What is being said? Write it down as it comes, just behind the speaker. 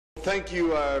Thank you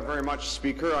very much,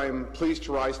 Speaker. I am pleased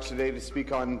to rise today to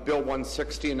speak on Bill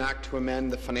 160, an act to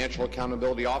amend the Financial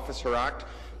Accountability Officer Act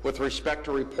with respect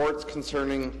to reports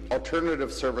concerning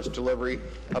alternative service delivery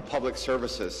of public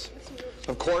services.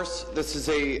 Of course, this is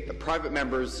a private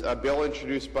member's bill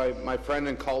introduced by my friend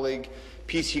and colleague,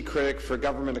 PC critic for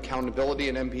government accountability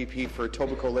and MPP for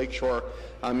Etobicoke-Lakeshore,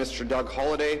 Mr. Doug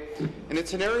Holyday. And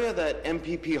it's an area that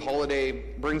MPP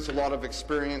Holyday brings a lot of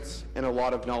experience and a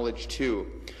lot of knowledge to.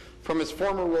 From his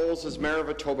former roles as Mayor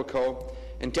of Etobicoke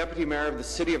and Deputy Mayor of the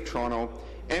City of Toronto,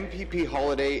 MPP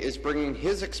Holyday is bringing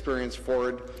his experience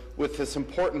forward with this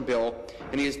important bill,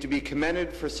 and he is to be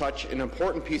commended for such an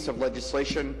important piece of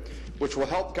legislation which will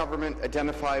help government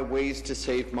identify ways to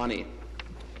save money.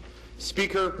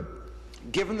 Speaker,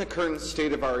 given the current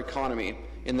state of our economy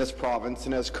in this province,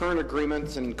 and as current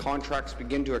agreements and contracts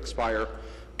begin to expire,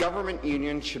 government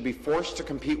unions should be forced to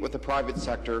compete with the private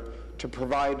sector to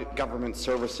provide government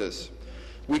services.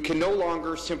 We can no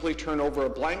longer simply turn over a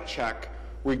blank check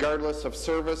regardless of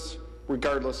service,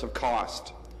 regardless of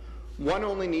cost. One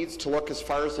only needs to look as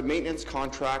far as the maintenance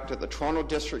contract at the Toronto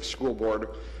District School Board,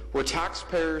 where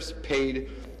taxpayers paid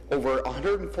over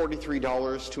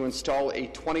 $143 to install a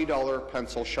 $20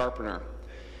 pencil sharpener.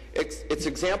 It's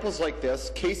examples like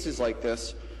this, cases like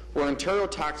this, where Ontario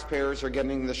taxpayers are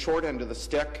getting the short end of the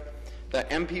stick that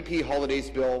MPP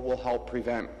Holyday's bill will help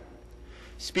prevent.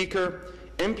 Speaker,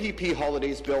 MPP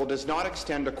Holyday's bill does not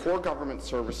extend to core government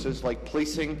services like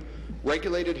policing,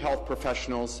 regulated health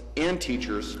professionals, and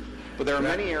teachers, but there are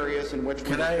many areas in which...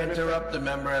 Can I interrupt the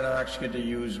member and ask you to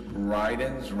use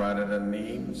write-ins rather than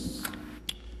names?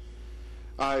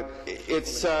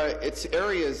 It's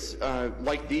areas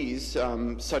like these,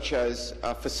 such as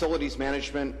facilities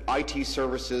management, IT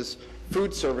services,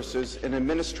 food services, and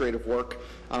administrative work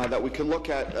that we can look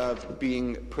at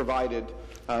being provided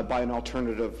by an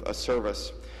alternative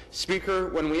service. Speaker,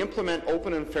 when we implement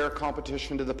open and fair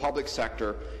competition to the public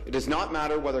sector, it does not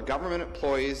matter whether government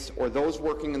employees or those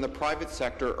working in the private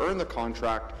sector earn the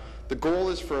contract. The goal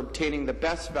is for obtaining the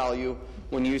best value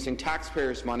when using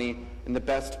taxpayers' money in the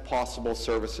best possible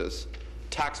services.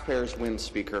 Taxpayers win,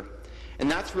 Speaker. And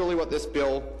that's really what this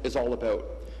bill is all about.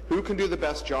 Who can do the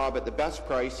best job at the best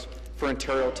price for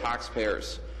Ontario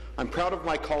taxpayers? I'm proud of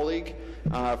my colleague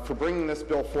for bringing this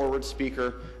bill forward,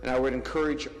 Speaker, and I would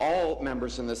encourage all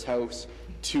members in this House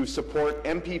to support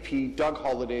MPP Doug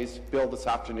Holyday's bill this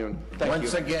afternoon. Thank you.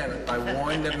 Once again, I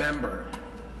warn the member.